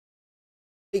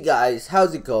Hey guys,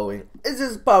 how's it going? This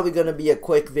is probably gonna be a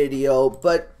quick video,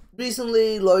 but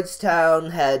recently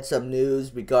Lordstown had some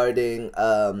news regarding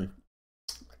Lordstown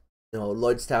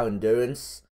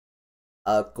Endurance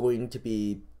going to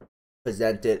be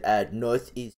presented at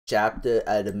Northeast Chapter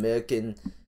at American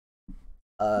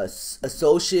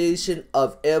Association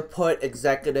of Airport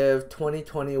Executive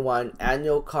 2021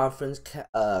 Annual Conference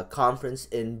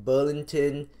in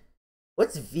Burlington.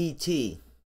 What's VT?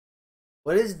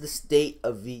 What is the state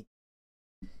of VT?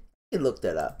 You can look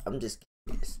that up. I'm just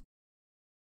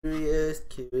curious.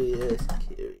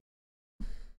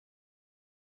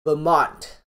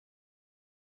 Vermont.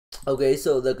 Okay,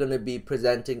 so they're gonna be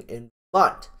presenting in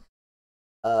Vermont.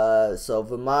 So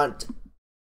Vermont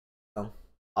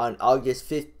on August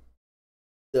 5th.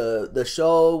 The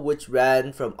show, which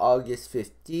ran from August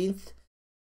 15th,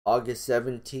 August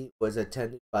 17th, was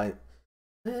attended by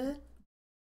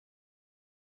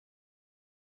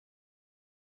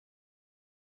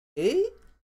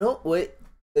later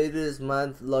this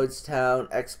month, Lordstown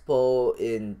Expo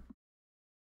in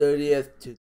 30th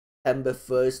to September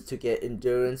 1st to get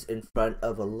endurance in front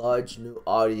of a large new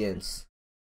audience.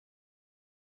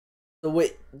 So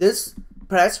wait, this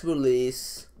press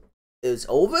release is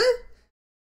over?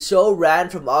 The show ran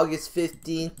from August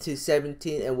 15th to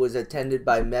 17th and was attended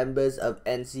by members of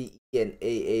NCE and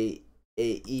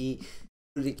AAAE,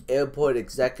 including airport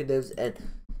executives and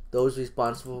those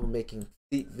responsible for making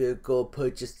fleet vehicle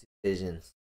purchase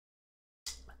decisions.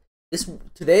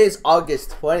 Today is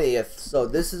August 20th, so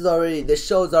this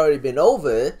show's already been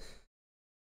over,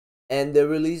 and they're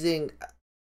releasing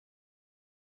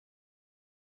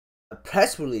a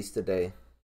press release today.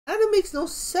 Kinda makes no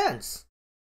sense.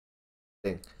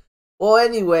 Well,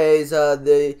 anyways,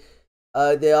 they're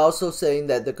also saying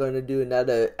that they're going to do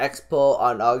another expo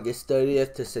on August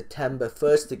 30th to September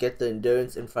 1st to get the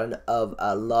endurance in front of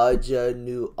a larger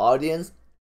new audience.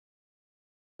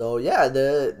 So yeah,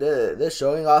 they're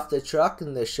showing off their truck,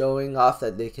 and they're showing off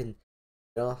that they can,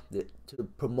 to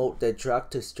promote their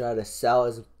truck to try to sell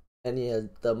as many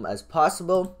of them as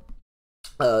possible.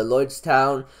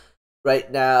 Lordstown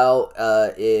right now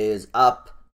is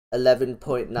up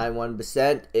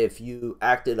 11.91% if you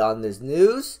acted on this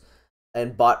news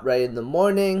and bought right in the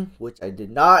morning, which I did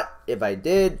not. If I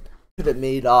did, could have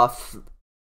made off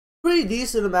pretty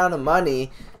decent amount of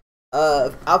money.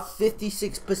 Up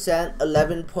 56%,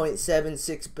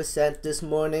 11.76% this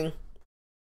morning.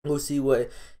 We'll see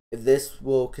if this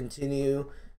will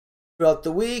continue throughout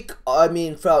the week. I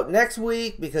mean, throughout next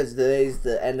week, because today's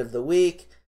the end of the week.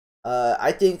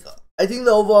 I think the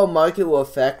overall market will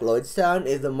affect Lordstown.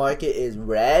 If the market is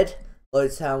red,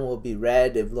 Lordstown will be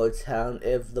red. If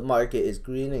the market is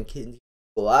green and can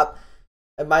go up,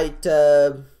 it might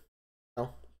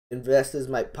investors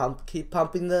might keep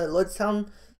pumping the Lordstown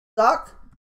stock.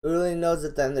 Who really knows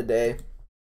at the end of the day?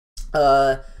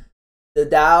 The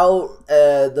Dow,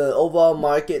 the overall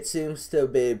market seems to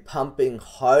be pumping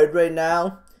hard right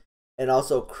now, and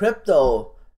also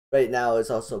crypto right now is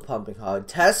also pumping hard.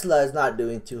 Tesla is not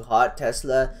doing too hot.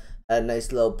 Tesla had a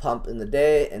nice little pump in the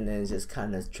day, and then it's just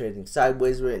kind of trading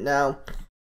sideways right now.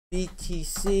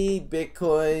 BTC,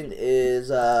 Bitcoin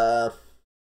is up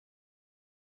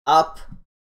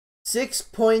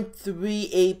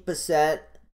 6.38%,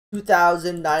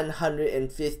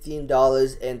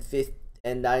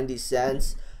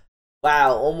 $2,915.90.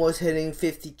 Wow, almost hitting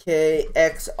 50K.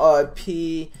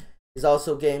 XRP is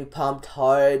also getting pumped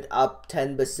hard, up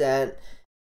 10%.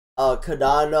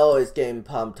 Cardano is getting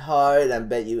pumped hard. I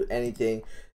bet you anything.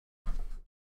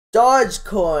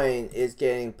 Dogecoin is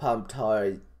getting pumped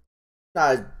hard.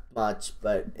 Not as much,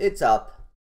 but it's up.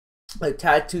 A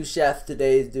Tattoo Chef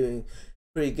today is doing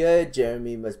pretty good.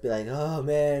 Jeremy must be like, oh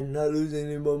man, not losing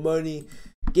any more money.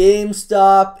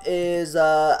 GameStop is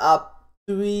up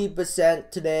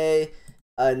 3% today.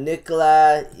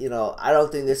 Nikola, I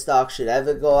don't think this stock should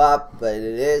ever go up, but it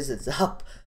is. It's up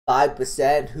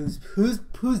 5%.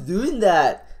 Who's doing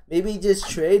that? Maybe just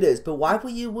traders, but why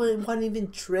would you wouldn't want to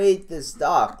even trade this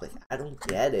stock? Like, I don't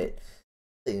get it. I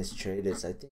think it's traders.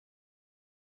 I think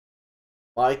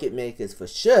market makers for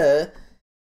sure,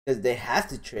 because they have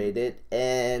to trade it,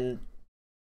 and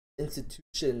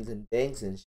institutions and banks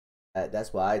and shit.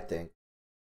 That's what I think.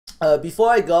 Before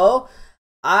I go,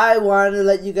 I want to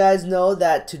let you guys know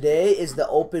that today is the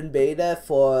open beta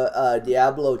for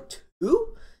Diablo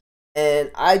 2, and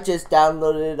I just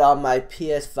downloaded it on my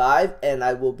PS5, and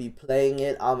I will be playing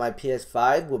it on my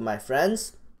PS5 with my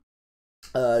friends.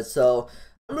 So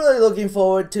I'm really looking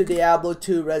forward to Diablo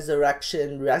 2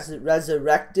 Resurrected.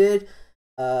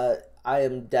 I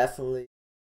am definitely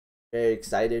very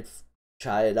excited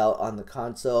try it out on the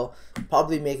console.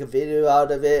 Probably make a video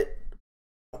out of it.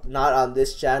 Not on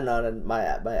this channel, not on my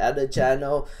other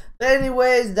channel. But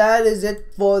anyways, that is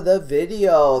it for the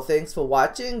video. Thanks for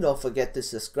watching. Don't forget to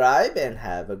subscribe and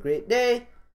have a great day.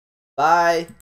 Bye.